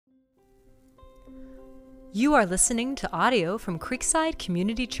You are listening to audio from Creekside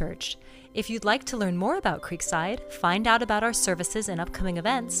Community Church. If you'd like to learn more about Creekside, find out about our services and upcoming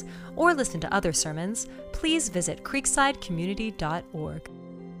events, or listen to other sermons, please visit creeksidecommunity.org.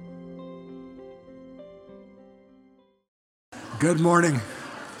 Good morning.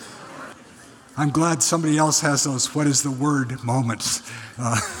 I'm glad somebody else has those what is the word moments.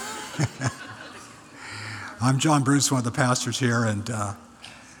 I'm John Bruce, one of the pastors here, and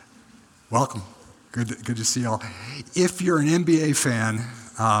welcome. Good to see you all. If you're an NBA fan,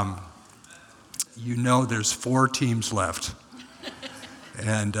 you know there's 4 teams left,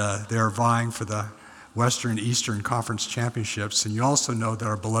 and they're vying for the Western Eastern Conference Championships, and you also know that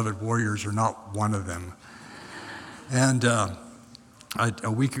our beloved Warriors are not one of them. And a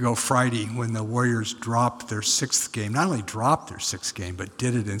week ago Friday, when the Warriors dropped their 6th game, not only dropped their 6th game, but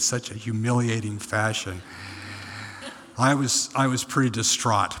did it in such a humiliating fashion, I was pretty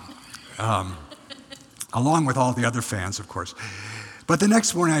distraught. Along with all the other fans, of course. But the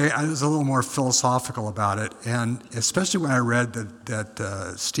next morning, I was a little more philosophical about it, and especially when I read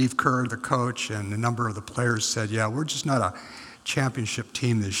that Steve Kerr, the coach, and a number of the players said, yeah, we're just not a championship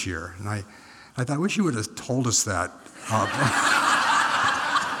team this year. And I thought, I wish you would have told us that.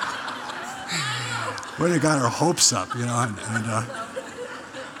 Would have got our hopes up, you know.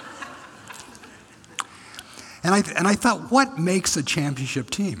 And I thought, what makes a championship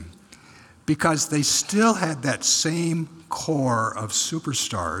team? Because they still had that same core of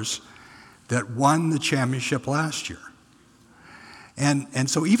superstars that won the championship last year. And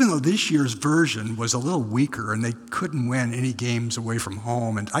so even though this year's version was a little weaker and they couldn't win any games away from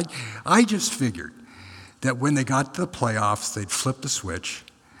home, and I just figured that when they got to the playoffs, they'd flip the switch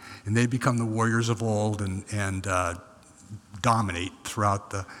and they'd become the Warriors of old and dominate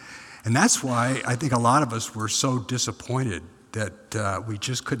throughout the... And that's why I think a lot of us were so disappointed that we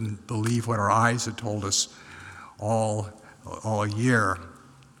just couldn't believe what our eyes had told us all year.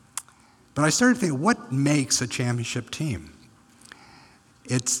 But I started thinking, what makes a championship team?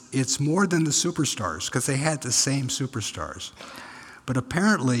 It's more than the superstars, because they had the same superstars. But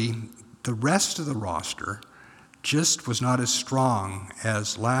apparently, the rest of the roster just was not as strong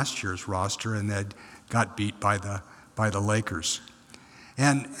as last year's roster, and they got beat by the Lakers.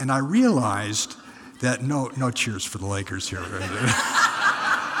 And I realized that no cheers for the Lakers here.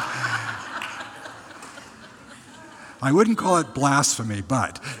 I wouldn't call it blasphemy,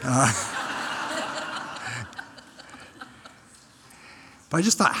 but I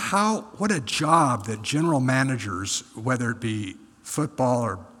just thought, what a job that general managers, whether it be football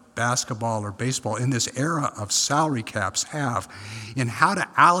or basketball or baseball, in this era of salary caps have in how to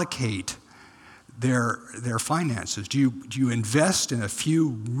allocate their finances. Do you invest in a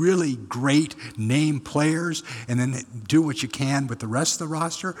few really great name players and then do what you can with the rest of the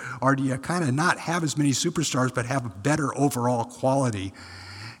roster? Or do you kind of not have as many superstars but have a better overall quality?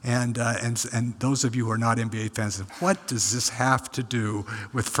 And those of you who are not NBA fans, what does this have to do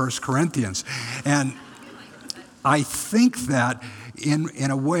with 1 Corinthians? And I think that in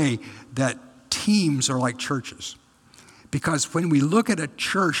a way that teams are like churches. Because when we look at a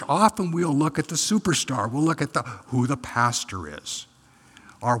church, often we'll look at the superstar. We'll look at who the pastor is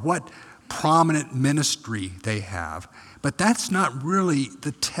or what prominent ministry they have. But that's not really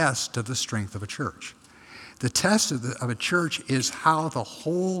the test of the strength of a church. The test of a church is how the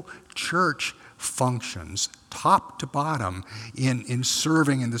whole church functions, top to bottom, in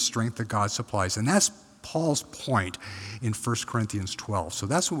serving in the strength that God supplies. And that's Paul's point in 1 Corinthians 12. So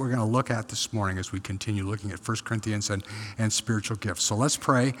that's what we're going to look at this morning as we continue looking at 1 Corinthians and spiritual gifts. So let's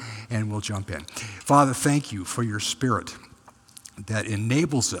pray and we'll jump in. Father, thank you for your Spirit that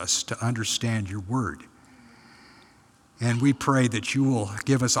enables us to understand your word. And we pray that you will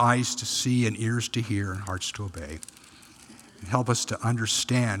give us eyes to see and ears to hear and hearts to obey. And help us to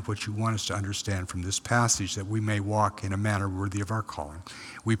understand what you want us to understand from this passage, that we may walk in a manner worthy of our calling.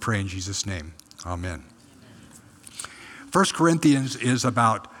 We pray in Jesus' name. Amen. 1 Corinthians is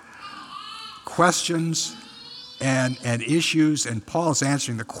about questions and issues, and Paul is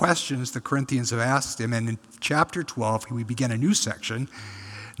answering the questions the Corinthians have asked him. And in chapter 12, we begin a new section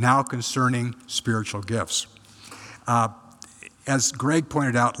now concerning spiritual gifts. As Greg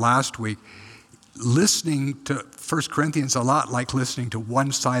pointed out last week, listening to 1 Corinthians is a lot like listening to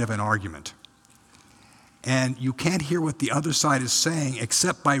one side of an argument. And you can't hear what the other side is saying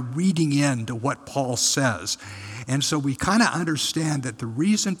except by reading into what Paul says. And so we kind of understand that the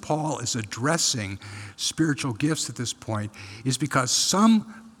reason Paul is addressing spiritual gifts at this point is because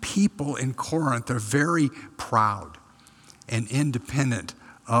some people in Corinth are very proud and independent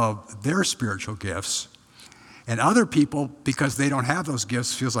of their spiritual gifts. And other people, because they don't have those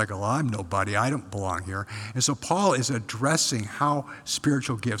gifts, feels like, oh, I'm nobody, I don't belong here. And so Paul is addressing how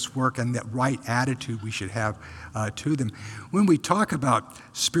spiritual gifts work and that right attitude we should have to them. When we talk about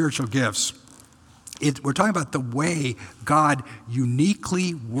spiritual gifts, we're talking about the way God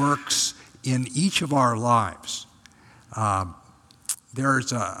uniquely works in each of our lives.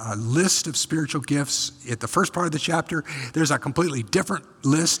 There's a list of spiritual gifts at the first part of the chapter. There's a completely different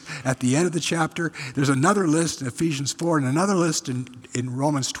list at the end of the chapter. There's another list in Ephesians 4 and another list in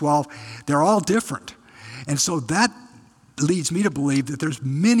Romans 12. They're all different. And so that leads me to believe that there's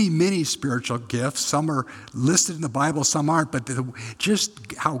many, many spiritual gifts. Some are listed in the Bible, some aren't, but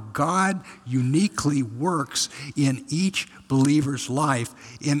just how God uniquely works in each believer's life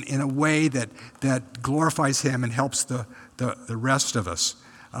in a way that glorifies him and helps the rest of us.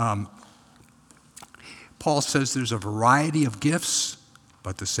 Paul says there's a variety of gifts,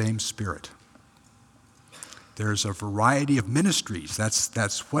 but the same Spirit. There's a variety of ministries.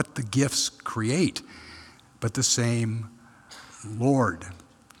 That's what the gifts create, but the same Lord.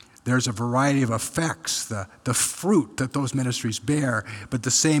 There's a variety of effects, the fruit that those ministries bear, but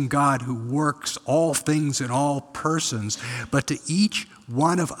the same God who works all things in all persons. But to each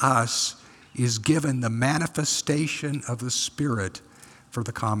one of us is given the manifestation of the Spirit for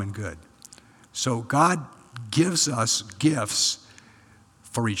the common good. So God gives us gifts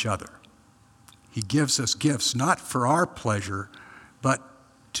for each other. He gives us gifts not for our pleasure, but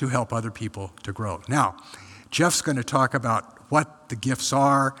to help other people to grow. Now, Jeff's going to talk about what the gifts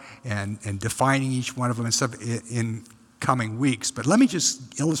are and defining each one of them and stuff in coming weeks. But let me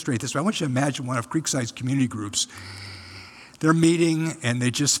just illustrate this. I want you to imagine one of Creekside's community groups. They're meeting and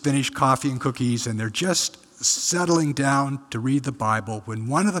they just finished coffee and cookies and they're just settling down to read the Bible when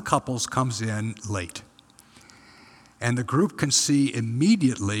one of the couples comes in late. And the group can see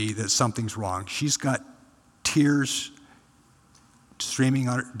immediately that something's wrong. She's got tears streaming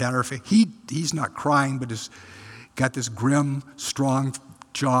down her face. He's not crying, but he's got this grim, strong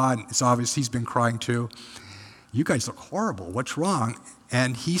jaw, and it's obvious he's been crying too. You guys look horrible. What's wrong?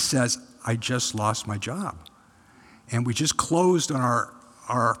 And he says, I just lost my job. And we just closed on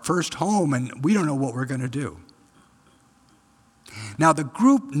our first home, and we don't know what we're going to do. Now, the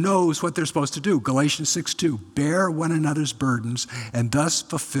group knows what they're supposed to do. Galatians 6:2, bear one another's burdens and thus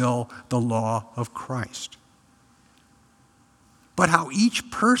fulfill the law of Christ. But how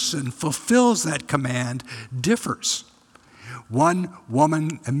each person fulfills that command differs. One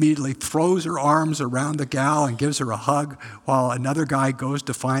woman immediately throws her arms around the gal and gives her a hug, while another guy goes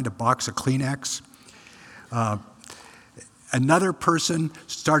to find a box of Kleenex. Another person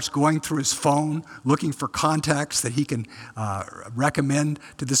starts going through his phone, looking for contacts that he can recommend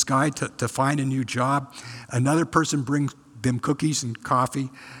to this guy to find a new job. Another person brings them cookies and coffee.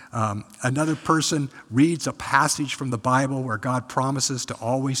 Another person reads a passage from the Bible where God promises to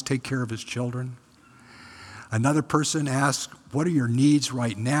always take care of his children. Another person asks, what are your needs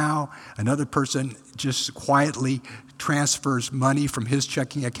right now? Another person just quietly transfers money from his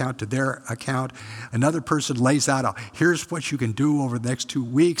checking account to their account. Another person lays out, here's what you can do over the next 2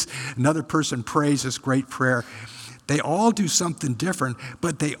 weeks. Another person prays this great prayer. They all do something different,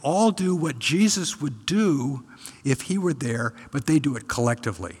 but they all do what Jesus would do if he were there, but they do it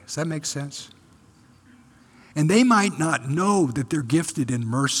collectively. Does that make sense? And they might not know that they're gifted in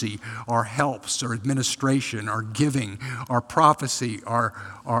mercy or helps or administration or giving or prophecy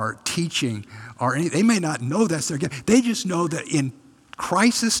or teaching or anything. They may not know that's their gift. They just know that in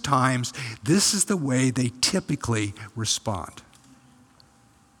crisis times, this is the way they typically respond.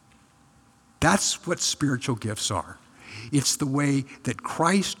 That's what spiritual gifts are. It's the way that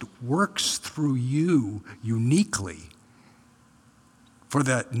Christ works through you uniquely for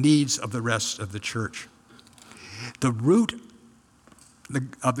the needs of the rest of the church. The root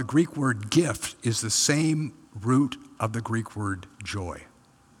of the Greek word gift is the same root of the Greek word joy.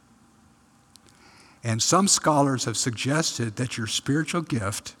 And some scholars have suggested that your spiritual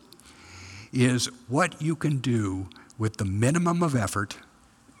gift is what you can do with the minimum of effort,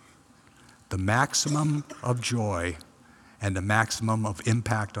 the maximum of joy, and the maximum of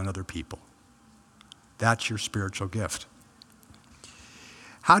impact on other people. That's your spiritual gift.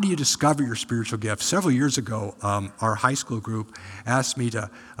 How do you discover your spiritual gift? Several years ago, our high school group asked me to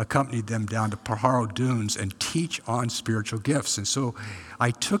accompany them down to Pajaro Dunes and teach on spiritual gifts. And so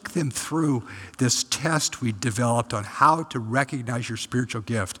I took them through this test we developed on how to recognize your spiritual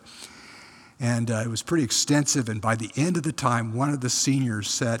gift. And it was pretty extensive, and by the end of the time, one of the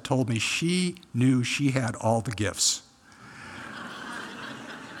seniors told me she knew she had all the gifts.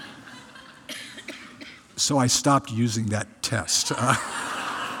 So I stopped using that test.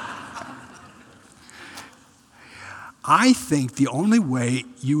 I think the only way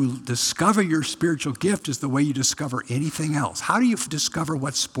you discover your spiritual gift is the way you discover anything else. How do you discover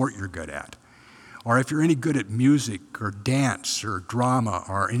what sport you're good at? Or if you're any good at music or dance or drama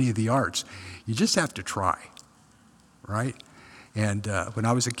or any of the arts, you just have to try, right? And when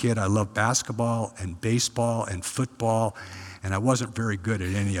I was a kid, I loved basketball and baseball and football, and I wasn't very good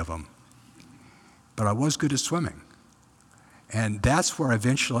at any of them. But I was good at swimming. And that's where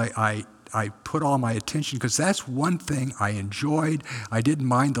eventually I put all my attention, because that's one thing I enjoyed. I didn't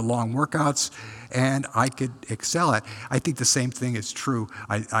mind the long workouts, and I could excel at. I think the same thing is true.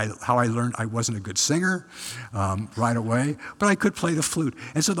 How I learned I wasn't a good singer right away, but I could play the flute.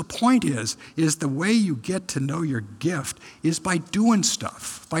 And so the point is the way you get to know your gift is by doing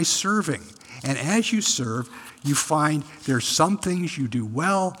stuff, by serving. And as you serve, you find there's some things you do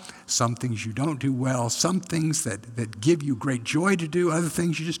well, some things you don't do well, some things that give you great joy to do, other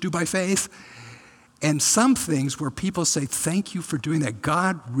things you just do by faith, and some things where people say, thank you for doing that.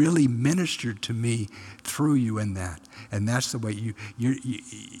 God really ministered to me through you in that. And that's the way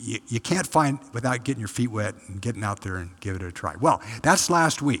you can't find without getting your feet wet and getting out there and give it a try. Well, that's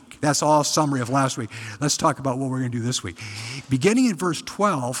last week. That's all summary of last week. Let's talk about what we're going to do this week. Beginning in verse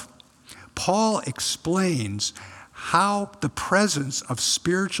 12, Paul explains how the presence of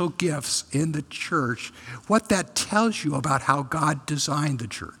spiritual gifts in the church, what that tells you about how God designed the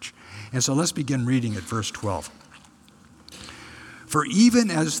church. And so let's begin reading at verse 12. For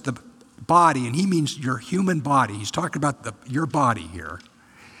even as the body, and he means your human body, he's talking about your body here,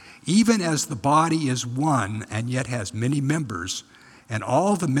 even as the body is one and yet has many members, and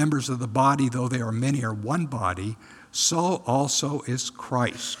all the members of the body, though they are many, are one body, so also is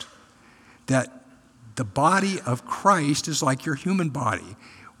Christ. That the body of Christ is like your human body,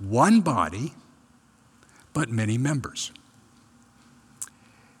 one body, but many members.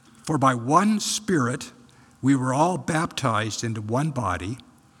 For by one Spirit we were all baptized into one body,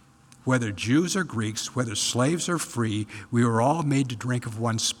 whether Jews or Greeks, whether slaves or free, we were all made to drink of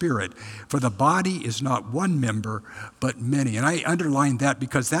one Spirit. For the body is not one member, but many. And I underline that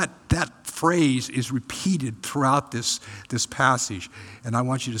because that phrase is repeated throughout this passage. And I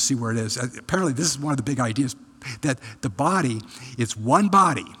want you to see where it is. Apparently, this is one of the big ideas, that the body is one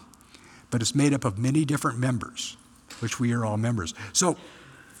body, but it's made up of many different members, which we are all members. So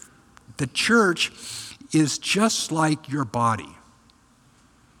the church is just like your body.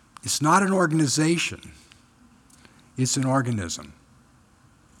 It's not an organization. It's an organism.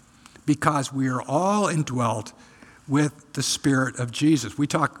 Because we are all indwelt with the Spirit of Jesus.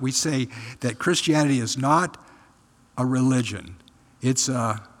 We say that Christianity is not a religion. It's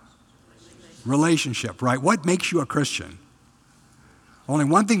a relationship, right? What makes you a Christian? Only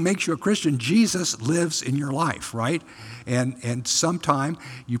one thing makes you a Christian: Jesus lives in your life, right? And sometime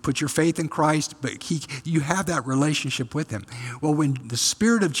you put your faith in Christ, but you have that relationship with him. Well, when the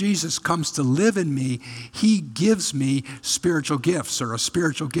Spirit of Jesus comes to live in me, he gives me spiritual gifts, or a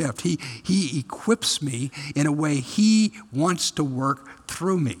spiritual gift. He equips me in a way he wants to work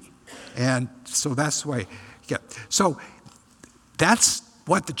through me. And so that's the way. Yeah. So that's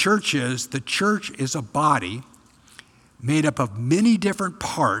what the church is. The church is a body made up of many different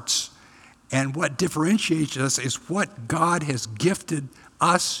parts, and what differentiates us is what God has gifted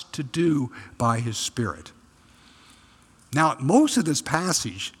us to do by his Spirit. Now, most of this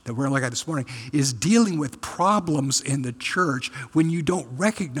passage that we're looking at this morning is dealing with problems in the church when you don't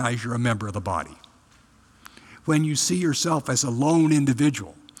recognize you're a member of the body, when you see yourself as a lone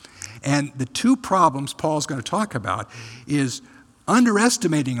individual. And the two problems Paul's going to talk about is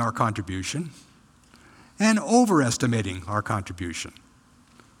underestimating our contribution and overestimating our contribution.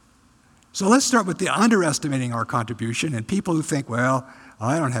 So let's start with the underestimating our contribution, and people who think, well,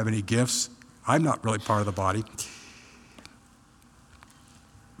 I don't have any gifts, I'm not really part of the body.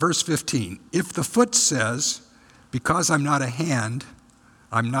 Verse 15, if the foot says, because I'm not a hand,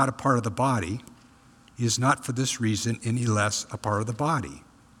 I'm not a part of the body, he is not for this reason any less a part of the body.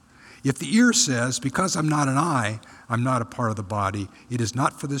 If the ear says, because I'm not an eye, I'm not a part of the body, it is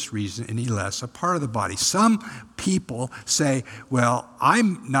not for this reason any less a part of the body. Some people say, well,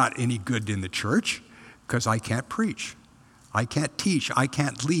 I'm not any good in the church because I can't preach, I can't teach, I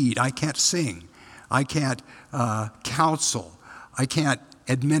can't lead, I can't sing, I can't counsel, I can't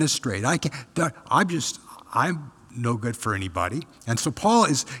administrate, I'm no good for anybody. And so Paul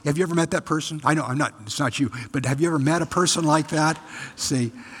is, have you ever met that person? I know, it's not you, but have you ever met a person like that?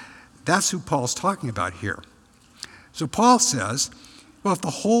 See, that's who Paul's talking about here. So Paul says, well, if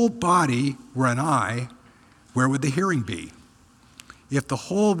the whole body were an eye, where would the hearing be? If the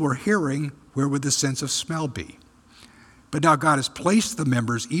whole were hearing, where would the sense of smell be? But now God has placed the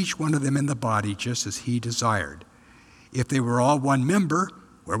members, each one of them in the body, just as he desired. If they were all one member,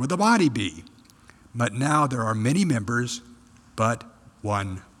 where would the body be? But now there are many members, but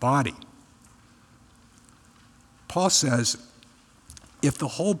one body. Paul says, if the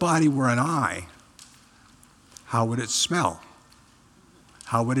whole body were an eye, how would it smell?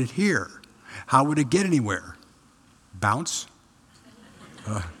 How would it hear? How would it get anywhere? Bounce?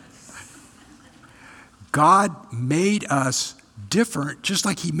 God made us different, just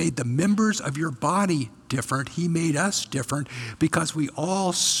like he made the members of your body different. He made us different because we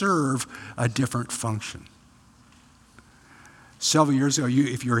all serve a different function. Several years ago,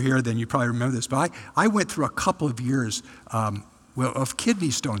 if you were here, then you probably remember this, but I went through a couple of years of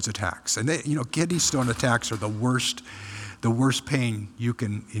kidney stones attacks. And kidney stone attacks are the worst pain you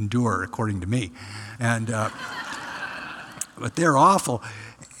can endure, according to me. And but they're awful.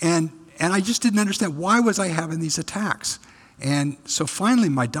 And I just didn't understand, why was I having these attacks? And so finally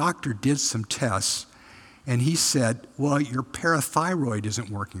my doctor did some tests, and he said, well, your parathyroid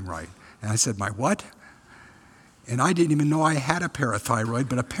isn't working right. And I said, my what? And I didn't even know I had a parathyroid,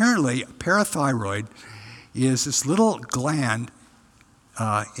 but apparently a parathyroid is this little gland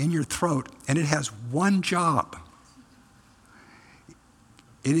in your throat, and it has one job.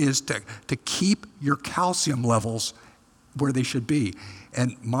 It is to keep your calcium levels where they should be.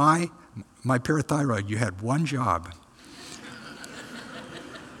 And my parathyroid, you had one job.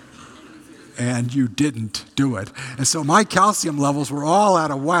 And you didn't do it. And so my calcium levels were all out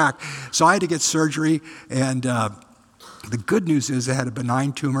of whack. So I had to get surgery. And the good news is I had a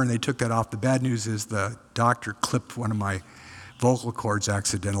benign tumor, and they took that off. The bad news is the doctor clipped one of my vocal cords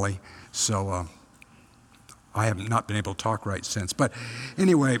accidentally. So I have not been able to talk right since. But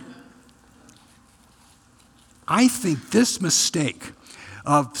anyway, I think this mistake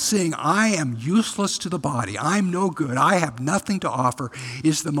of saying I am useless to the body, I'm no good, I have nothing to offer,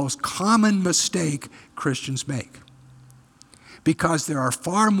 is the most common mistake Christians make. Because there are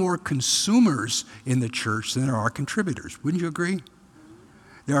far more consumers in the church than there are contributors. Wouldn't you agree?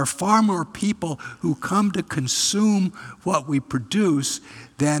 There are far more people who come to consume what we produce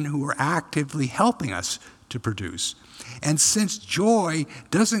than who are actively helping us to produce. And since joy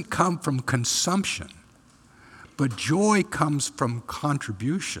doesn't come from consumption, but joy comes from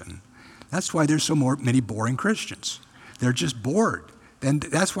contribution, that's why there's so many boring Christians. They're just bored. And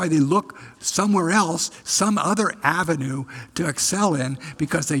that's why they look somewhere else, some other avenue to excel in,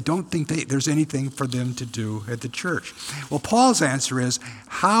 because they don't think there's anything for them to do at the church. Well, Paul's answer is,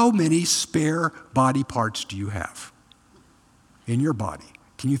 how many spare body parts do you have in your body?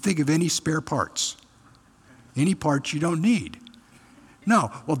 Can you think of any spare parts? Any parts you don't need?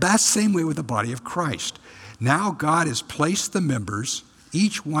 No. Well, that's the same way with the body of Christ. Now God has placed the members,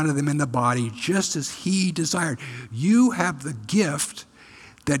 each one of them in the body, just as he desired. You have the gift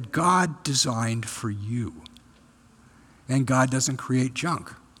that God designed for you. And God doesn't create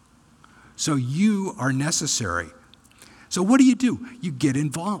junk. So you are necessary. So what do? You get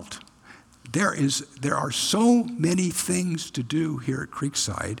involved. There are so many things to do here at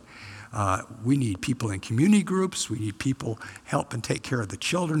Creekside. We need people in community groups. We need people help and take care of the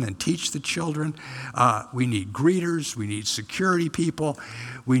children and teach the children. We need greeters. We need security people.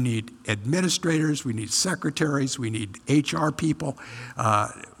 We need administrators. We need secretaries. We need HR people.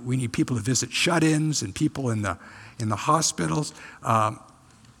 We need people to visit shut-ins and people in the hospitals.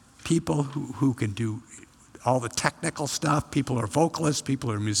 People who can do all the technical stuff. People who are vocalists. People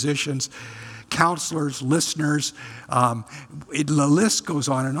who are musicians. Counselors, listeners, the list goes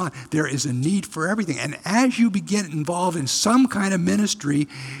on and on. There is a need for everything. And as you begin involved in some kind of ministry,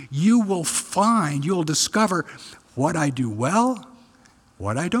 you'll discover what I do well,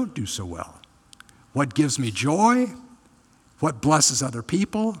 what I don't do so well, what gives me joy, what blesses other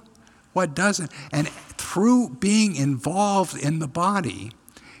people, what doesn't. And through being involved in the body,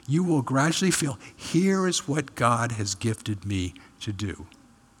 you will gradually feel, here is what God has gifted me to do.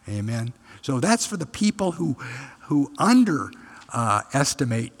 Amen. So that's for the people who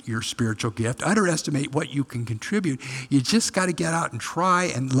underestimate your spiritual gift, underestimate what you can contribute. You just got to get out and try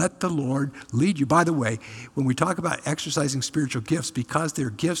and let the Lord lead you. By the way, when we talk about exercising spiritual gifts, because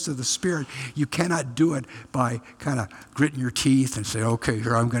they're gifts of the Spirit, you cannot do it by kind of gritting your teeth and say, okay,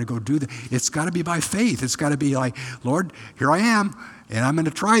 here, I'm going to go do that. It's got to be by faith. It's got to be like, Lord, here I am. And I'm going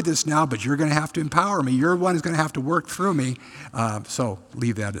to try this now, but you're going to have to empower me. You're the one who's going to have to work through me. So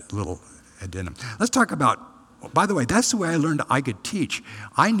leave that little addendum. Let's talk about, by the way, that's the way I learned I could teach.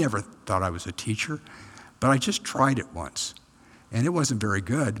 I never thought I was a teacher, but I just tried it once. And it wasn't very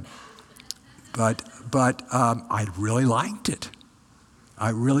good. But I really liked it. I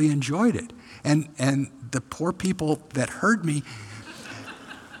really enjoyed it. And the poor people that heard me,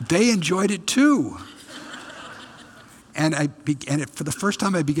 they enjoyed it too. For the first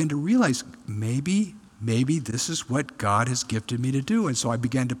time, I began to realize maybe this is what God has gifted me to do. And so I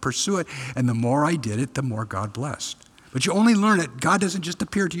began to pursue it. And the more I did it, the more God blessed. But you only learn it. God doesn't just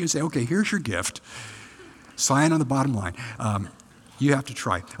appear to you and say, okay, here's your gift. Sign on the bottom line. You have to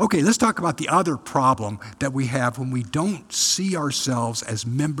try. Okay, let's talk about the other problem that we have when we don't see ourselves as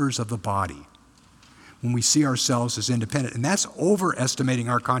members of the body, when we see ourselves as independent, and that's overestimating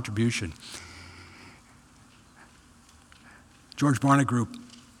our contribution. George Barna Group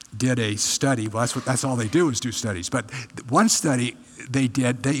did a study. Well, that's all they do is do studies. But one study they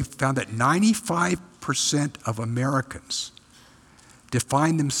did, they found that 95% of Americans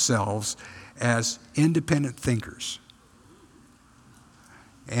define themselves as independent thinkers.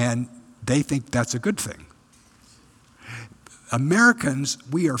 And they think that's a good thing. Americans,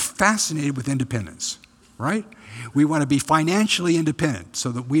 we are fascinated with independence, right? We want to be financially independent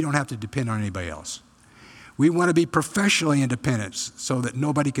so that we don't have to depend on anybody else. We want to be professionally independent so that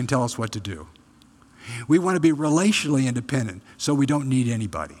nobody can tell us what to do. We want to be relationally independent so we don't need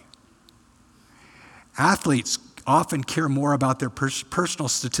anybody. Athletes often care more about their personal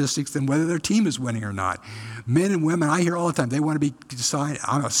statistics than whether their team is winning or not. Men and women, I hear all the time, they want to decide,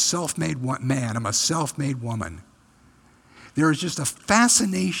 I'm a self-made man, I'm a self-made woman. There is just a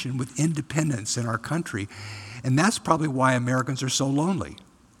fascination with independence in our country, and that's probably why Americans are so lonely.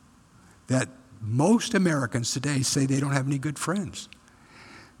 That most Americans today say they don't have any good friends.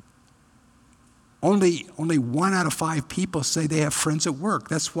 Only 1 out of 5 people say they have friends at work.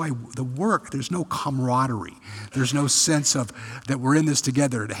 That's why there's no camaraderie. There's no sense of that we're in this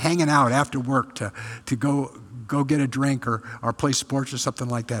together, to hanging out after work, to go get a drink or play sports or something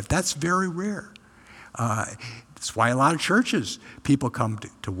like that. That's very rare. That's why a lot of churches, people come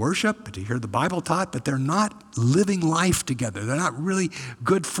to worship, to hear the Bible taught, but they're not living life together. They're not really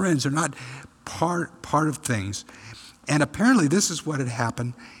good friends. They're not part of things. And apparently this is what had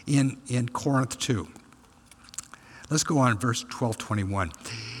happened in Pt.2. Let's go on, verse 12:21.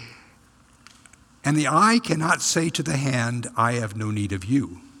 And the eye cannot say to the hand, I have no need of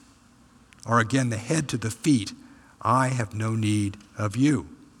you. Or again, the head to the feet, I have no need of you.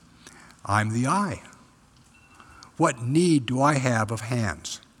 I'm the eye. What need do I have of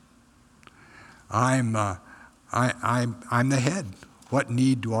hands? I'm the head. What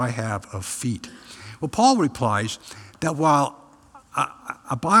need do I have of feet? Well, Paul replies that while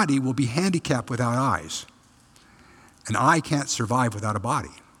a body will be handicapped without eyes, an eye can't survive without a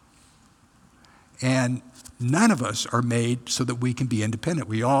body. And none of us are made so that we can be independent.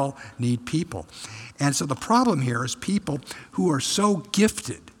 We all need people. And so the problem here is people who are so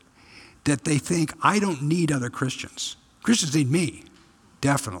gifted that they think, I don't need other Christians. Christians need me,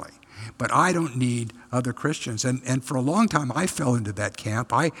 definitely. But I don't need other Christians. And for a long time, I fell into that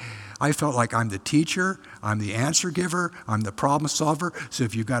camp. I felt like I'm the teacher, I'm the answer giver, I'm the problem solver. So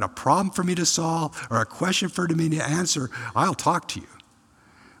if you've got a problem for me to solve or a question for me to answer, I'll talk to you.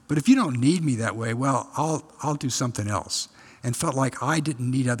 But if you don't need me that way, well, I'll do something else. And felt like I didn't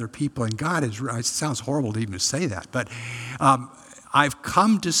need other people. And God is, it sounds horrible to even say that, but I've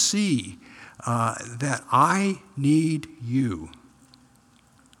come to see that I need you.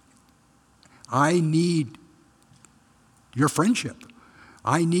 I need your friendship.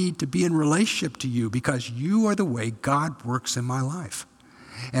 I need to be in relationship to you because you are the way God works in my life.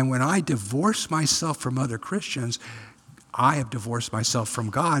 And when I divorce myself from other Christians, I have divorced myself from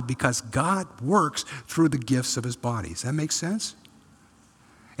God because God works through the gifts of his body. Does that make sense?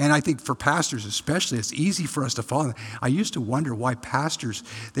 And I think for pastors especially, it's easy for us to fall in. I used to wonder why pastors,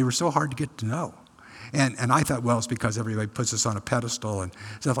 they were so hard to get to know. And I thought, well, it's because everybody puts us on a pedestal and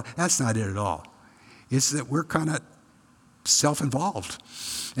stuff like that. That's not it at all. It's that we're kind of self-involved.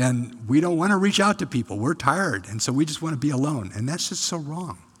 And we don't want to reach out to people. We're tired. And so we just want to be alone. And that's just so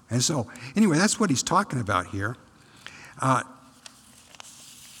wrong. And so, anyway, that's what he's talking about here. On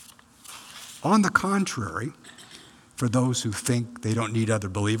the contrary, for those who think they don't need other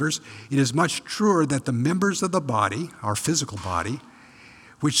believers, it is much truer that the members of the body, our physical body,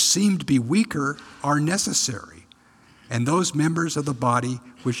 which seem to be weaker, are necessary. And those members of the body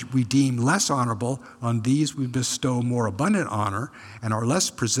which we deem less honorable, on these we bestow more abundant honor, and our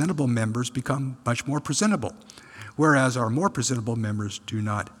less presentable members become much more presentable, whereas our more presentable members do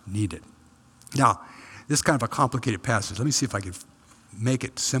not need it. Now, this is kind of a complicated passage. Let me see if I can make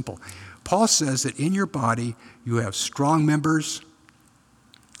it simple. Paul says that in your body you have strong members,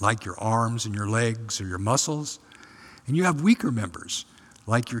 like your arms and your legs or your muscles, and you have weaker members,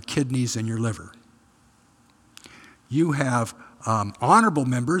 like your kidneys and your liver. You have honorable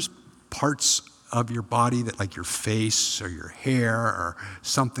members, parts of your body that, like your face or your hair or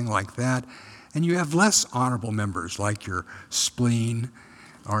something like that. And you have less honorable members, like your spleen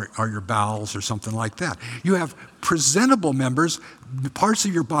or your bowels or something like that. You have presentable members, parts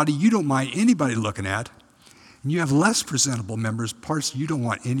of your body you don't mind anybody looking at. And you have less presentable members, parts you don't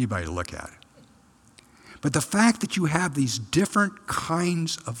want anybody to look at. But the fact that you have these different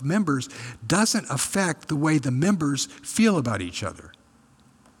kinds of members doesn't affect the way the members feel about each other.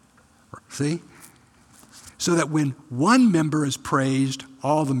 See? So that when one member is praised,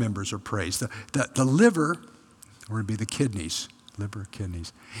 all the members are praised. The liver, or it'd be the kidneys, liver,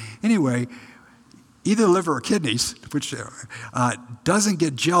 kidneys. Anyway, either liver or kidneys, which doesn't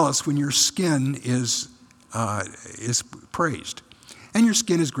get jealous when your skin is praised. And your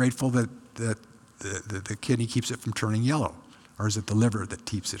skin is grateful that the kidney keeps it from turning yellow. Or is it the liver that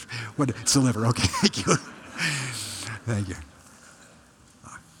keeps it? It's the liver. Okay, thank you. Thank you.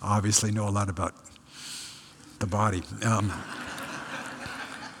 I obviously know a lot about the body.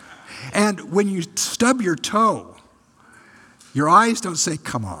 And when you stub your toe, your eyes don't say,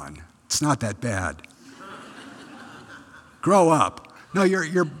 come on, it's not that bad. Grow up. No,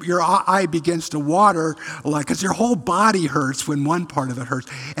 your eye begins to water, because your whole body hurts when one part of it hurts.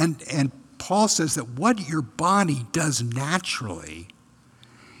 And Paul says that what your body does naturally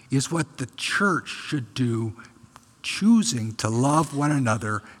is what the church should do, choosing to love one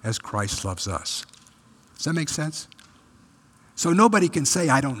another as Christ loves us. Does that make sense? So nobody can say,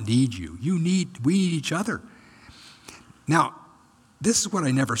 I don't need you. We need each other. Now, this is what I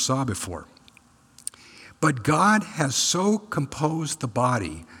never saw before. But God has so composed the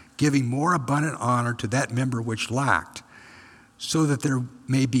body, giving more abundant honor to that member which lacked, so that there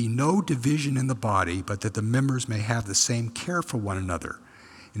may be no division in the body, but that the members may have the same care for one another.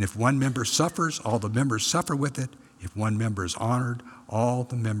 And if one member suffers, all the members suffer with it. If one member is honored, all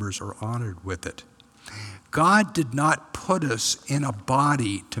the members are honored with it. God did not put us in a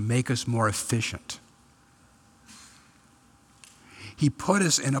body to make us more efficient. He put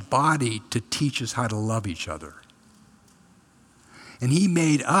us in a body to teach us how to love each other. And he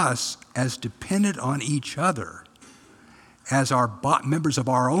made us as dependent on each other as our members of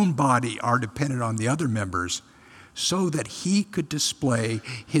our own body are dependent on the other members, so that he could display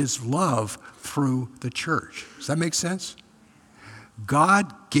his love through the church. Does that make sense?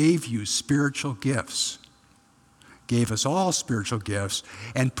 God gave you spiritual gifts, gave us all spiritual gifts,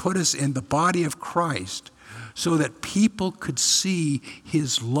 and put us in the body of Christ so that people could see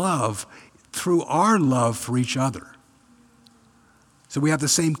his love through our love for each other. So we have the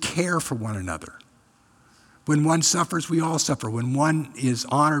same care for one another. When one suffers, we all suffer. When one is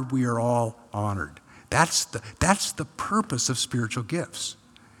honored, we are all honored. That's the purpose of spiritual gifts.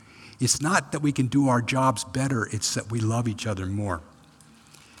 It's not that we can do our jobs better, it's that we love each other more.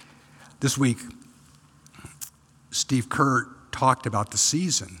 This week, Steve Kerr talked about the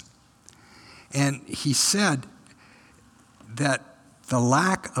season. And he said that the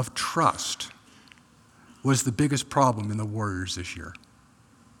lack of trust was the biggest problem in the Warriors this year.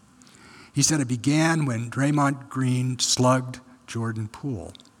 He said it began when Draymond Green slugged Jordan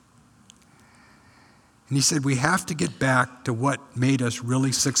Poole. And he said we have to get back to what made us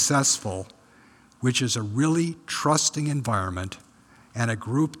really successful, which is a really trusting environment and a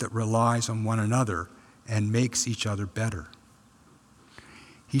group that relies on one another and makes each other better.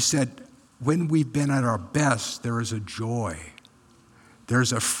 He said, when we've been at our best, there is a joy.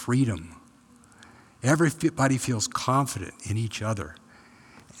 There's a freedom. Everybody feels confident in each other.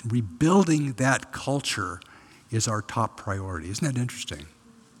 And rebuilding that culture is our top priority. Isn't that interesting?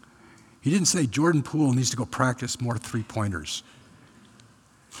 He didn't say Jordan Poole needs to go practice more three-pointers.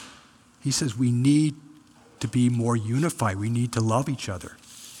 He says we need to be more unified. We need to love each other.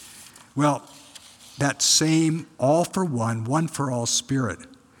 Well, that same all for one for all spirit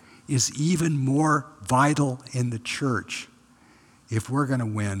is even more vital in the church if we're going to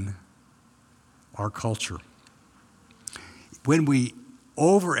win our culture. When we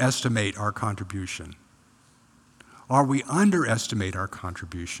overestimate our contribution, or we underestimate our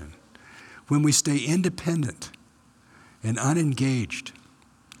contribution, when we stay independent and unengaged,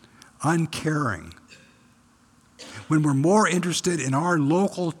 uncaring, when we're more interested in our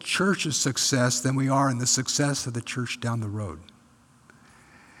local church's success than we are in the success of the church down the road,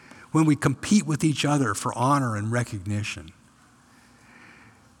 when we compete with each other for honor and recognition,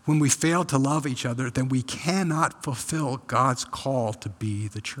 when we fail to love each other, then we cannot fulfill God's call to be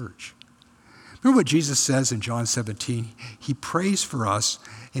the church. Remember what Jesus says in John 17? He prays for us,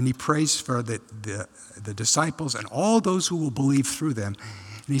 and he prays for the disciples and all those who will believe through them.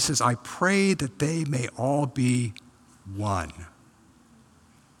 And he says, I pray that they may all be one,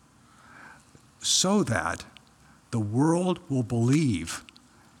 so that the world will believe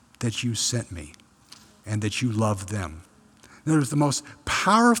that you sent me and that you love them. In other words, the most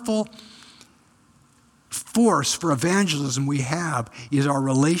powerful force for evangelism we have is our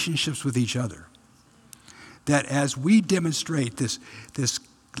relationships with each other. That as we demonstrate this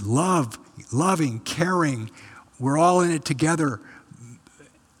loving, caring, we're all in it together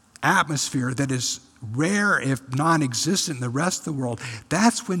atmosphere that is rare if non-existent in the rest of the world,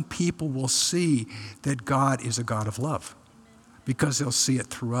 that's when people will see that God is a God of love. Because they'll see it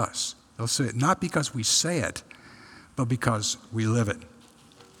through us. They'll see it not because we say it, but because we live it.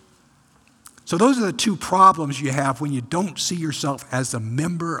 So those are the two problems you have when you don't see yourself as a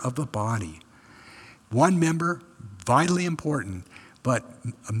member of the body. One member, vitally important, but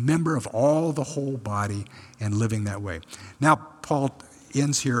a member of all the whole body and living that way. Now, Paul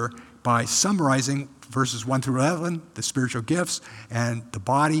ends here by summarizing verses 1 through 11, the spiritual gifts and the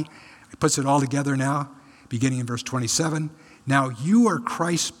body. He puts it all together now, beginning in verse 27. Now you are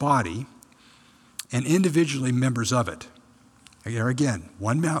Christ's body and individually members of it. There again,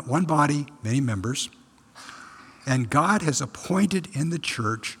 one body, many members. And God has appointed in the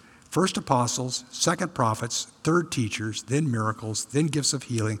church first apostles, second prophets, third teachers, then miracles, then gifts of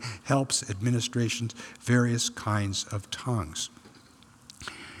healing, helps, administrations, various kinds of tongues.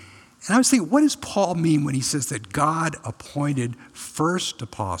 And I was thinking, what does Paul mean when he says that God appointed first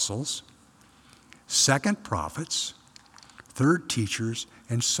apostles, second prophets, third teachers,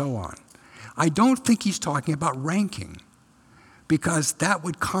 and so on? I don't think he's talking about ranking, because that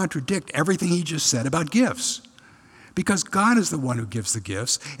would contradict everything he just said about gifts. Because God is the one who gives the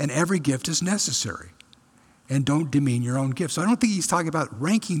gifts, and every gift is necessary. And don't demean your own gifts. So I don't think he's talking about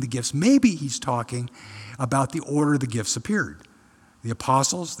ranking the gifts. Maybe he's talking about the order the gifts appeared. The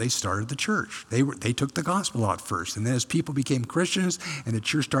apostles, they started the church. They took the gospel out first. And then as people became Christians and the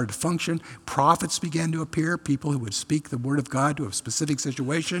church started to function, prophets began to appear, people who would speak the word of God to a specific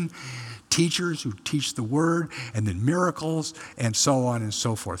situation, teachers who teach the word, and then miracles, and so on and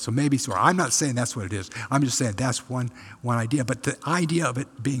so forth. So maybe, I'm not saying that's what it is. I'm just saying that's one idea. But the idea of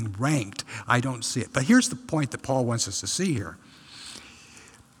it being ranked, I don't see it. But here's the point that Paul wants us to see here.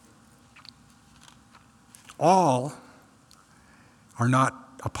 All are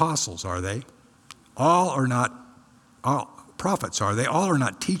not apostles, are they? All are not prophets, are they? All are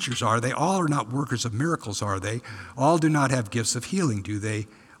not teachers, are they? All are not workers of miracles, are they? All do not have gifts of healing, do they?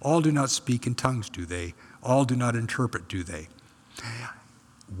 All do not speak in tongues, do they? All do not interpret, do they?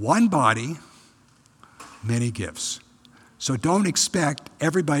 One body, many gifts. So don't expect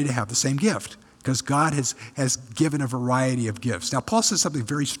everybody to have the same gift, because God has given a variety of gifts. Now, Paul says something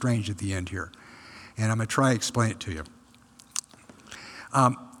very strange at the end here, and I'm going to try to explain it to you.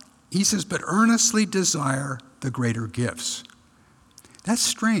 He says, but earnestly desire the greater gifts. That's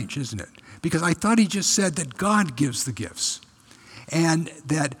strange, isn't it? Because I thought he just said that God gives the gifts and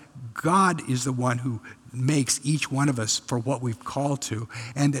that God is the one who makes each one of us for what we've called to,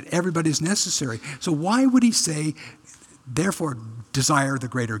 and that everybody is necessary. So why would he say, therefore, desire the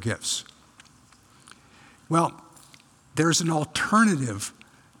greater gifts? Well, there's an alternative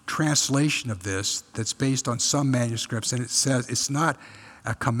translation of this that's based on some manuscripts, and it says it's not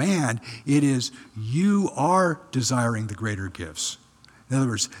a command, it is you are desiring the greater gifts. In other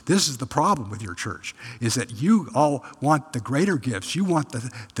words, this is the problem with your church, is that you all want the greater gifts, you want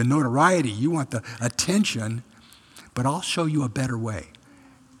the notoriety, you want the attention, but I'll show you a better way,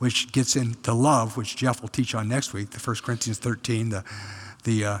 which gets into love, which Jeff will teach on next week, the 1 Corinthians 13,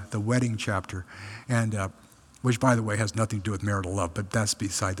 the wedding chapter, and which, by the way, has nothing to do with marital love, but that's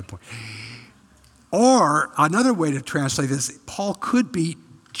beside the point. Or another way to translate this, Paul could be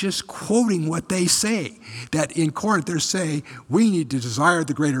just quoting what they say, that in Corinth they're saying, we need to desire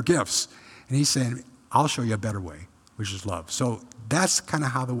the greater gifts. And he's saying, I'll show you a better way, which is love. So that's kind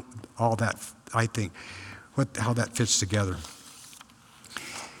of how all that, I think, how that fits together.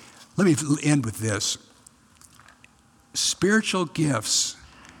 Let me end with this. Spiritual gifts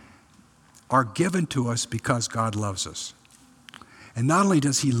are given to us because God loves us. And not only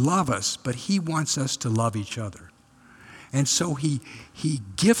does he love us, but he wants us to love each other. And so he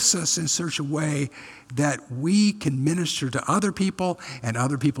gifts us in such a way that we can minister to other people and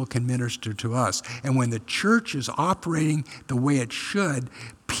other people can minister to us. And when the church is operating the way it should,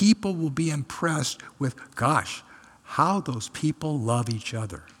 people will be impressed with, gosh, how those people love each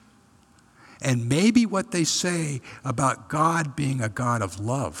other. And maybe what they say about God being a God of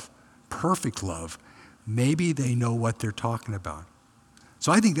love, perfect love, maybe they know what they're talking about.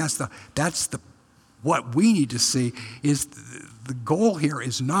 So I think that's what we need to see is the goal here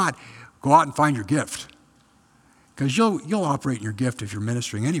is not go out and find your gift, because you'll operate in your gift if you're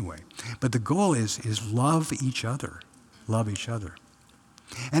ministering anyway. But the goal is love each other, love each other.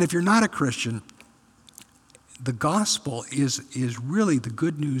 And if you're not a Christian, the gospel is really the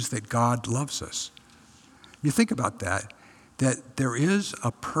good news that God loves us. You think about that there is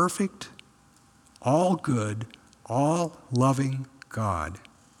a perfect, all good, all loving God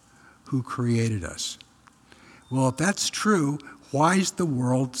who created us. Well, if that's true, why is the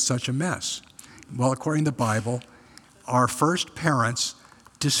world such a mess? Well, according to the Bible, our first parents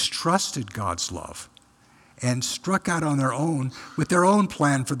distrusted God's love and struck out on their own with their own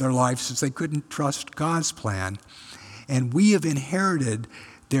plan for their life since they couldn't trust God's plan. And we have inherited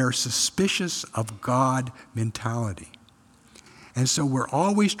their suspicious of God mentality. And so we're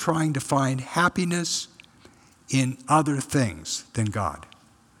always trying to find happiness in other things than God.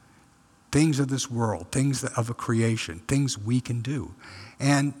 Things of this world, things of a creation, things we can do.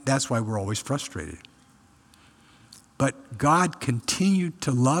 And that's why we're always frustrated. But God continued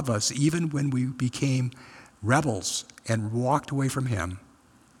to love us even when we became rebels and walked away from him,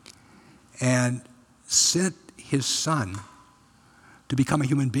 and sent his son to become a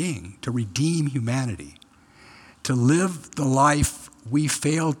human being, to redeem humanity, to live the life we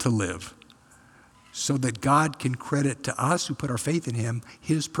failed to live, so that God can credit to us who put our faith in him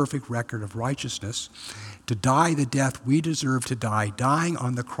his perfect record of righteousness, to die the death we deserve to die, dying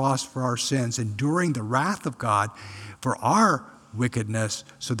on the cross for our sins, enduring the wrath of God for our wickedness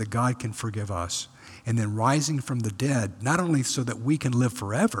so that God can forgive us, and then rising from the dead, not only so that we can live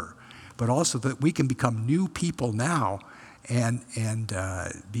forever, but also that we can become new people now and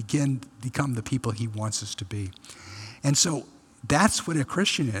become the people he wants us to be. And so that's what a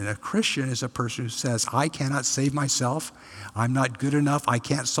Christian is. A Christian is a person who says, I cannot save myself. I'm not good enough. I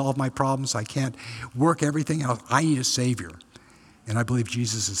can't solve my problems. I can't work everything out. I need a Savior. And I believe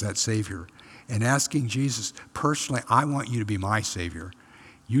Jesus is that Savior. And asking Jesus, personally, I want you to be my Savior.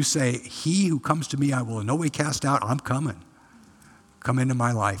 You say, he who comes to me, I will in no way cast out. I'm coming. Come into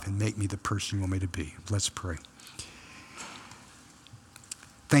my life and make me the person you want me to be. Let's pray.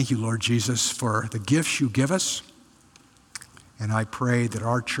 Thank you, Lord Jesus, for the gifts you give us. And I pray that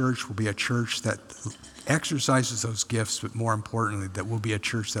our church will be a church that exercises those gifts, but more importantly, that we'll be a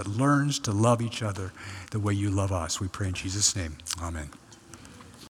church that learns to love each other the way you love us. We pray in Jesus' name. Amen.